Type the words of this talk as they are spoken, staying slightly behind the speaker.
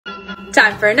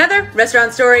Time for another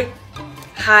restaurant story.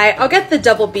 Hi, I'll get the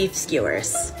double beef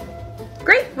skewers.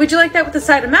 Great, would you like that with a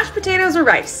side of mashed potatoes or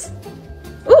rice?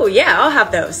 Ooh, yeah, I'll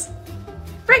have those.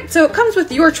 Right, so it comes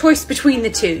with your choice between the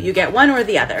two. You get one or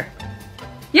the other.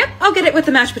 Yep, I'll get it with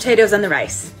the mashed potatoes and the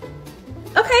rice.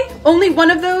 Okay, only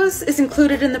one of those is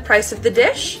included in the price of the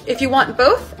dish. If you want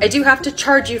both, I do have to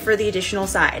charge you for the additional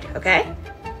side, okay?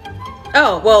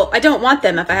 Oh, well, I don't want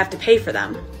them if I have to pay for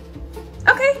them.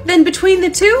 Okay, then between the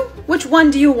two, which one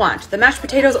do you want, the mashed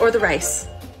potatoes or the rice?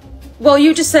 Well,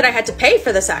 you just said I had to pay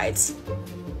for the sides.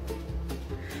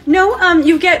 No,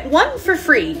 you get one for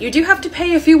free. You do have to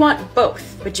pay if you want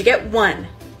both, but you get one.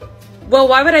 Well,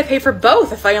 why would I pay for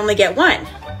both if I only get one?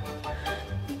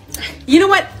 You know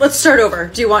what? Let's start over.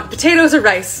 Do you want potatoes or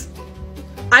rice?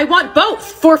 I want both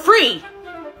for free.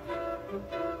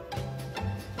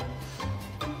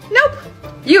 Nope.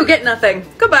 You get nothing.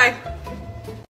 Goodbye.